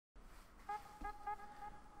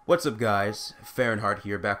What's up guys, Fahrenheit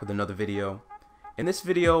here, back with another video. In this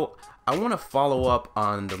video, I want to follow up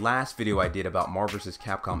on the last video I did about Marvel vs.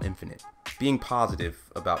 Capcom Infinite. Being positive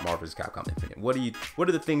about Marvel vs. Capcom Infinite. What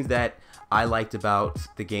are the things that I liked about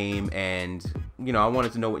the game, and I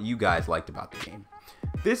wanted to know what you guys liked about the game.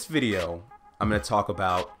 This video, I'm going to talk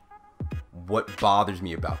about what bothers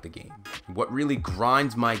me about the game. What really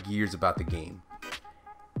grinds my gears about the game.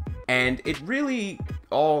 And it really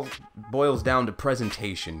all boils down to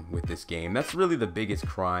presentation with this game. That's really the biggest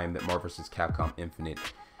crime that Marvel vs. Capcom Infinite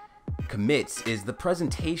commits, is the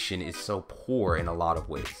presentation is so poor in a lot of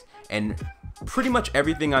ways. And pretty much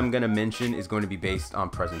everything I'm going to mention is going to be based on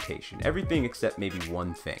presentation. Everything except maybe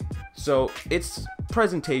one thing. So it's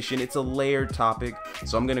presentation, it's a layered topic,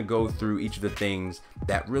 so I'm going to go through each of the things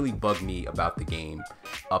that really bug me about the game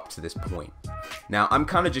up to this point. Now, I'm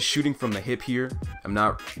kind of just shooting from the hip here. I'm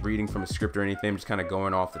not reading from a script or anything. I'm just kind of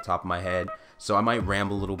going off the top of my head. So I might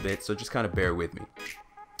ramble a little bit, so just kind of bear with me.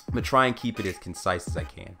 I'm going to try and keep it as concise as I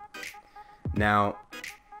can. Now,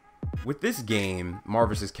 with this game,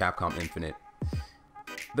 Marvel vs. Capcom Infinite,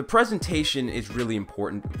 the presentation is really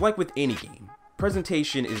important. Like with any game,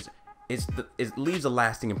 presentation it leaves a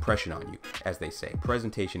lasting impression on you, as they say.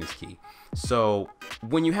 Presentation is key. So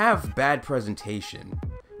when you have bad presentation,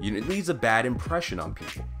 it leaves a bad impression on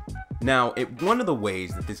people. Now, one of the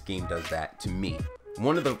ways that this game does that, to me,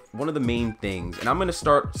 one of the main things, and I'm going to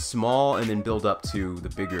start small and then build up to the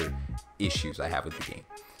bigger issues I have with the game.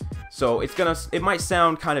 So it might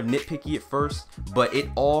sound kind of nitpicky at first, but it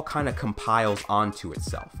all kind of compiles onto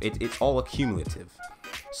itself. It's all accumulative.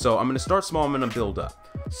 So I'm going to start small, I'm going to build up.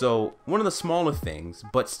 So one of the smaller things,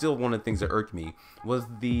 but still one of the things that irked me, was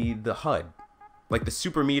the HUD. Like the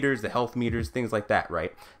super meters, the health meters, things like that,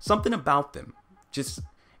 right? Something about them,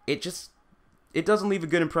 it doesn't leave a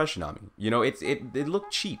good impression on me. It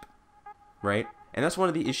looked cheap, right? And that's one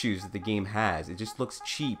of the issues that the game has. It just looks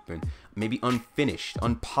cheap and maybe unfinished,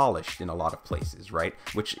 unpolished in a lot of places, right?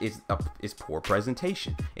 Which is poor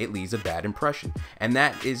presentation. It leaves a bad impression. And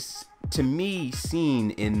that is, to me,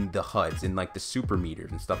 seen in the HUDs, in like the super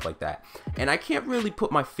meters and stuff like that. And I can't really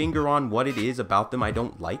put my finger on what it is about them I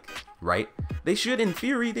don't like, right? They should, in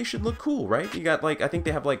theory, they should look cool, right? You got I think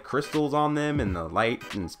they have like crystals on them and the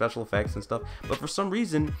light and special effects and stuff. But for some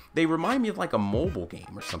reason, they remind me of like a mobile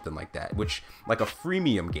game or something like that, which like a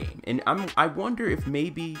freemium game. And I wonder if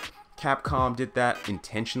maybe Capcom did that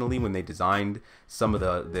intentionally when they designed some of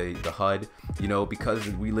the HUD, because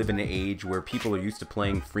we live in an age where people are used to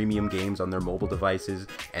playing freemium games on their mobile devices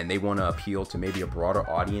and they want to appeal to maybe a broader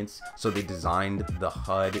audience, so they designed the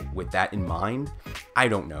HUD with that in mind. I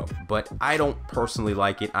don't know, but I don't personally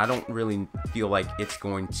like it. I don't really feel like it's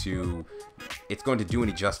going to do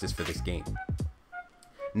any justice for this game.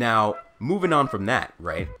 Now, moving on from that,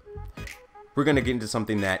 right? We're going to get into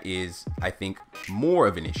something that is, I think, more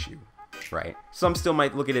of an issue, right? Some still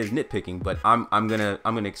might look at it as nitpicking, but I'm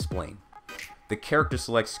gonna explain. The character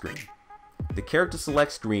select screen. The character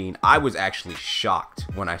select screen, I was actually shocked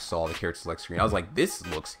when I saw the character select screen. I was like, this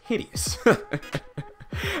looks hideous.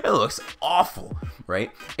 It looks awful,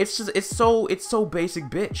 right? It's so basic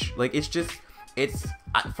bitch. Like,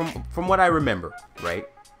 from what I remember, right?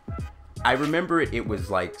 I remember it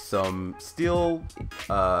was like some still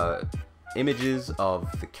images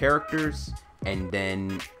of the characters, and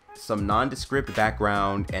then some nondescript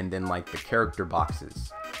background, and then like the character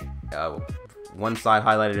boxes. One side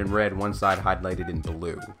highlighted in red, one side highlighted in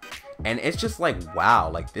blue. And it's just like, wow,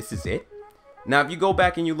 like this is it? Now, if you go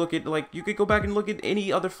back and you look at, you could go back and look at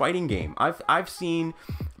any other fighting game. I've seen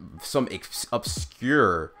some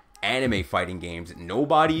obscure anime fighting games that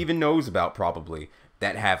nobody even knows about, probably,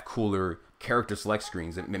 that have cooler character select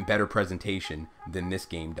screens and better presentation than this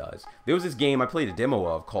game does. There was this game I played a demo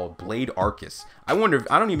of called Blade Arcus. I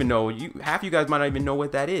don't even know, half you guys might not even know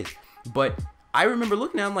what that is, but I remember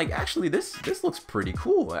looking at it, I'm like, actually this looks pretty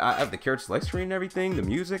cool. I have the character select screen and everything, the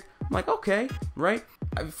music. I'm like, okay, right?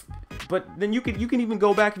 But then you can even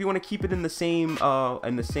go back if you want to keep it in the same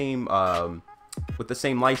with the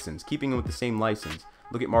same license, keeping it with the same license.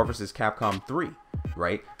 Look at Marvel vs. Capcom 3,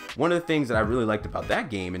 right? One of the things that I really liked about that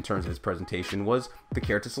game in terms of its presentation was the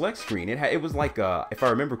character select screen. It was like if I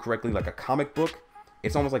remember correctly, like a comic book.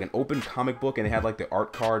 It's almost like an open comic book, and it had like the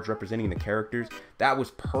art cards representing the characters. That was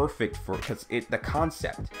perfect because the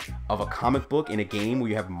concept of a comic book in a game where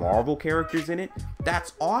you have Marvel characters in it,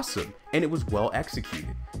 that's awesome. And it was well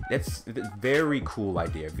executed. That's a very cool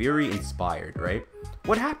idea, very inspired, right?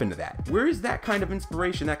 What happened to that? Where is that kind of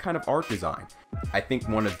inspiration, that kind of art design? I think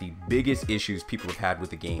one of the biggest issues people have had with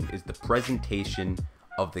the game is the presentation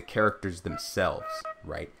of the characters themselves,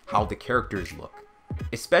 right? How the characters look.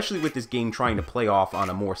 especially with this game trying to play off on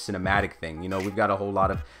a more cinematic thing. You know, we've got a whole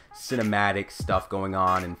lot of cinematic stuff going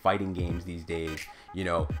on in fighting games these days. You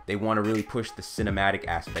know, they want to really push the cinematic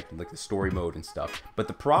aspect, like the story mode and stuff. But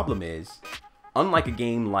the problem is, unlike a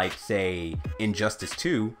game like, say, Injustice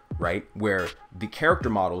 2, right, where the character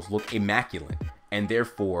models look immaculate, and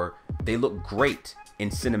therefore they look great in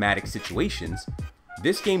cinematic situations,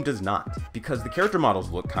 this game does not, because the character models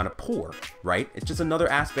look kind of poor, right? It's just another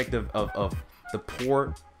aspect of the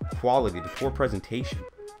poor quality, the poor presentation.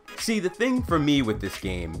 See, the thing for me with this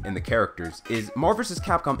game and the characters is Marvel vs.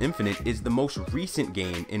 Capcom Infinite is the most recent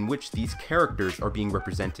game in which these characters are being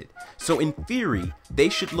represented. So in theory, they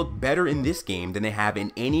should look better in this game than they have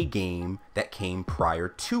in any game that came prior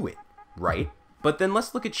to it, right? But then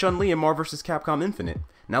let's look at Chun-Li in Marvel vs. Capcom Infinite.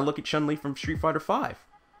 Now look at Chun-Li from Street Fighter V.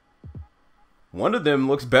 One of them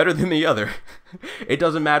looks better than the other. It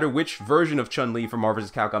doesn't matter which version of Chun-Li from Marvel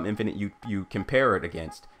vs. Capcom Infinite you compare it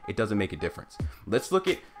against. It doesn't make a difference. Let's look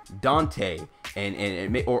at Dante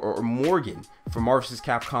or Morgan from Marvel vs.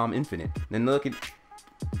 Capcom Infinite. Then look at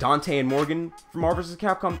Dante and Morgan from Marvel vs.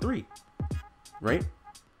 Capcom 3. Right?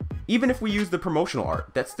 Even if we use the promotional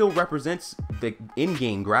art, that still represents the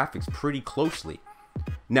in-game graphics pretty closely.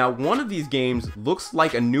 Now, one of these games looks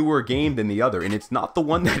like a newer game than the other, and it's not the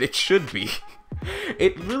one that it should be.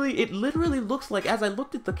 It literally looks like, as I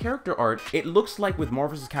looked at the character art, it looks like with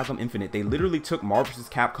Marvel vs. Capcom Infinite, they literally took Marvel vs.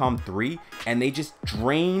 Capcom 3 and they just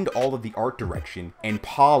drained all of the art direction and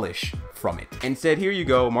polish from it and said, here you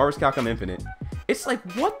go, Marvel vs. Capcom Infinite. It's like,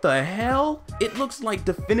 what the hell? It looks like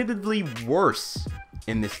definitively worse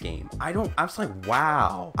in this game. I was like,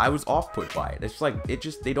 wow. I was off-put by it. It's like,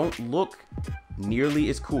 they don't look nearly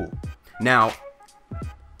as cool. Now,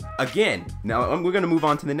 again, we're going to move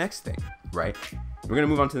on to the next thing, right? We're going to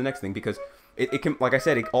move on to the next thing because it can, like I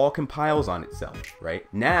said, it all compiles on itself,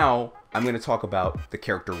 right? Now, I'm going to talk about the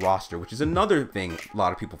character roster, which is another thing a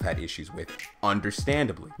lot of people have had issues with,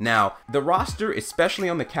 understandably. Now, the roster, especially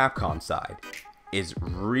on the Capcom side, is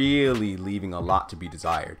really leaving a lot to be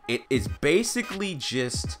desired. It is basically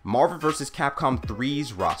just Marvel vs. Capcom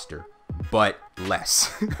 3's roster, but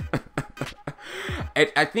less.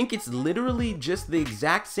 I think it's literally just the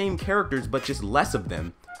exact same characters, but just less of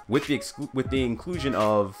them, with the inclusion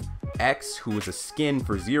of X, who was a skin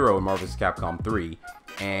for Zero in Marvel vs. Capcom 3,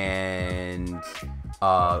 and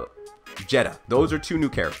Jeddah. Those are two new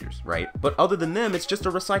characters, right? But other than them, it's just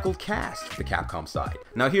a recycled cast for the Capcom side.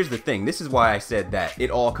 Now, here's the thing. This is why I said that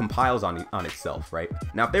it all compiles on itself, right?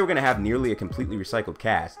 Now, if they were going to have nearly a completely recycled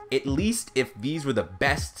cast, at least if these were the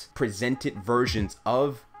best presented versions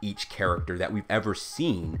of each character that we've ever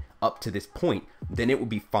seen up to this point, then it would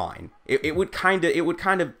be fine. It would kind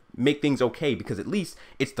of make things okay, because at least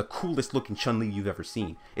it's the coolest looking Chun-Li you've ever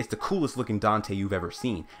seen. It's the coolest looking Dante you've ever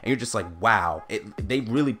seen. And you're just like, wow, they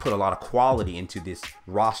really put a lot of quality into this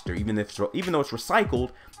roster. Even though it's recycled,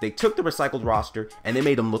 they took the recycled roster and they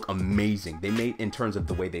made them look amazing. They made, in terms of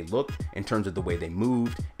the way they looked, in terms of the way they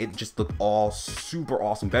moved, it just looked all super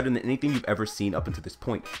awesome, better than anything you've ever seen up until this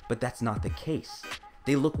point. But that's not the case.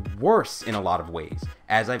 They look worse in a lot of ways,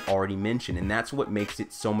 as I've already mentioned, and that's what makes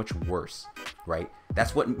it so much worse, right?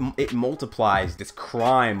 That's what it multiplies this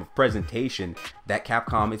crime of presentation that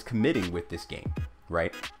Capcom is committing with this game,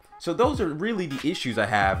 right? So those are really the issues I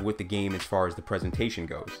have with the game as far as the presentation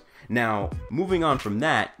goes. Now, moving on from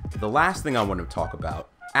that, the last thing I want to talk about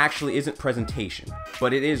actually isn't presentation,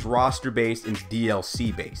 but it is roster-based and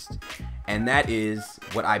DLC-based. And that is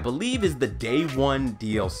what I believe is the Day 1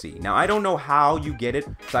 DLC. Now, I don't know how you get it.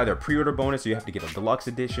 It's either a pre-order bonus or you have to get a deluxe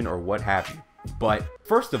edition or what have you. But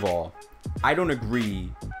first of all, I don't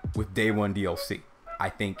agree with Day 1 DLC. I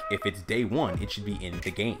think if it's Day 1, it should be in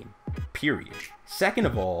the game, period. Second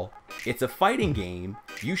of all, it's a fighting game.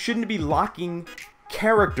 You shouldn't be locking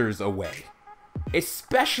characters away,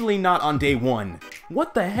 especially not on Day 1.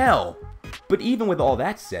 What the hell? But even with all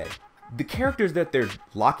that said, the characters that they're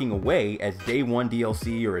locking away as Day 1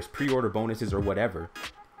 DLC or as pre-order bonuses or whatever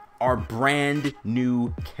are brand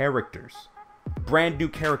new characters. Brand new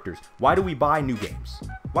characters. Why do we buy new games?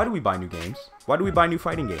 Why do we buy new games? Why do we buy new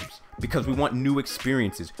fighting games? Because we want new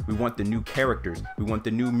experiences. We want the new characters. We want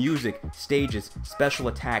the new music, stages, special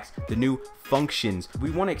attacks, the new functions.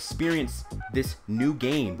 We want to experience this new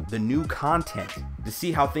game, the new content, to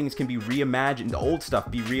see how things can be reimagined, the old stuff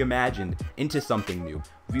be reimagined into something new.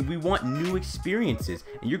 We want new experiences,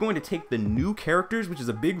 and you're going to take the new characters, which is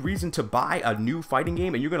a big reason to buy a new fighting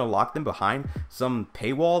game, and you're going to lock them behind some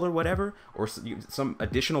paywall or whatever, or some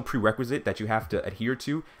additional prerequisite that you have to adhere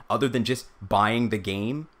to other than just buying the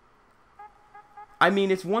game. I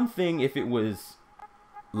mean, it's one thing if it was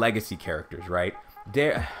legacy characters, right?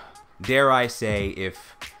 Dare I say,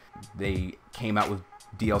 if they came out with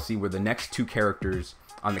DLC where the next two characters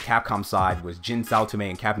on the Capcom side was Jin Saotome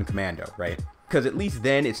and Captain Commando, right? Because at least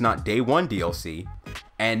then it's not day one DLC,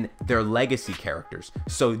 and they're legacy characters.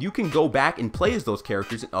 So you can go back and play as those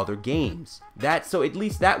characters in other games. So at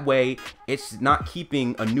least that way, it's not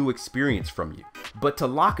keeping a new experience from you. But to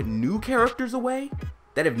lock new characters away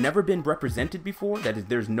that have never been represented before,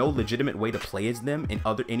 there's no legitimate way to play as them in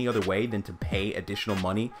any other way than to pay additional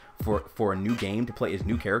money for a new game to play as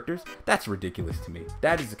new characters, that's ridiculous to me.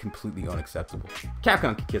 That is completely unacceptable.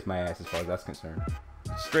 Capcom can kiss my ass as far as that's concerned.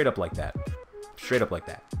 Straight up like that. Straight up like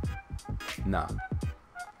that. Nah.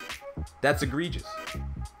 That's egregious.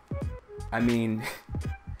 I mean,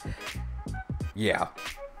 yeah.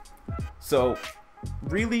 So,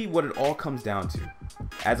 really what it all comes down to,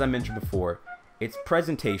 as I mentioned before, it's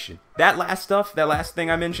presentation. That last thing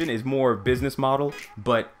I mentioned is more business model,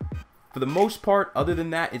 but for the most part, other than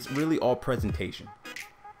that, it's really all presentation.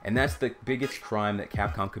 And that's the biggest crime that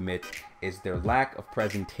Capcom commits, is their lack of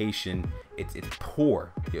presentation. It's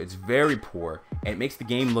poor. It's very poor, and it makes the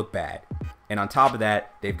game look bad. And on top of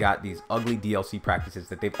that, they've got these ugly DLC practices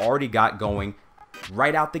that they've already got going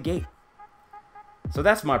right out the gate. So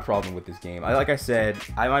that's my problem with this game. Like I said,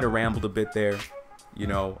 I might have rambled a bit there. You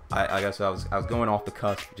know, I guess I was going off the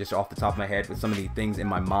cusp, just off the top of my head with some of the things in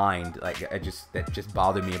my mind, like that just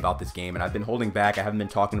bothered me about this game, and I've been holding back. I haven't been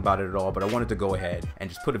talking about it at all, but I wanted to go ahead and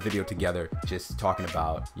just put a video together, just talking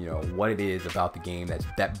about, you know, what it is about the game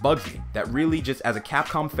that bugs me, that really, just as a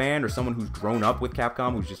Capcom fan or someone who's grown up with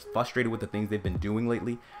Capcom, who's just frustrated with the things they've been doing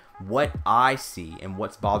lately, what I see and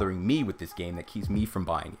what's bothering me with this game that keeps me from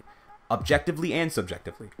buying it, objectively and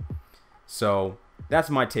subjectively. So that's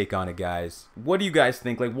my take on it, guys. What do you guys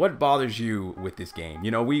think? Like, what bothers you with this game?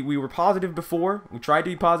 You know, we were positive before. We tried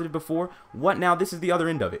to be positive before. What now? This is the other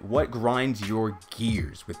end of it. What grinds your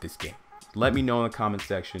gears with this game? Let me know in the comment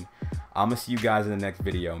section. I'm gonna see you guys in the next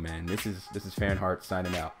video, man. This is Fahrenheit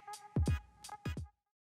signing out.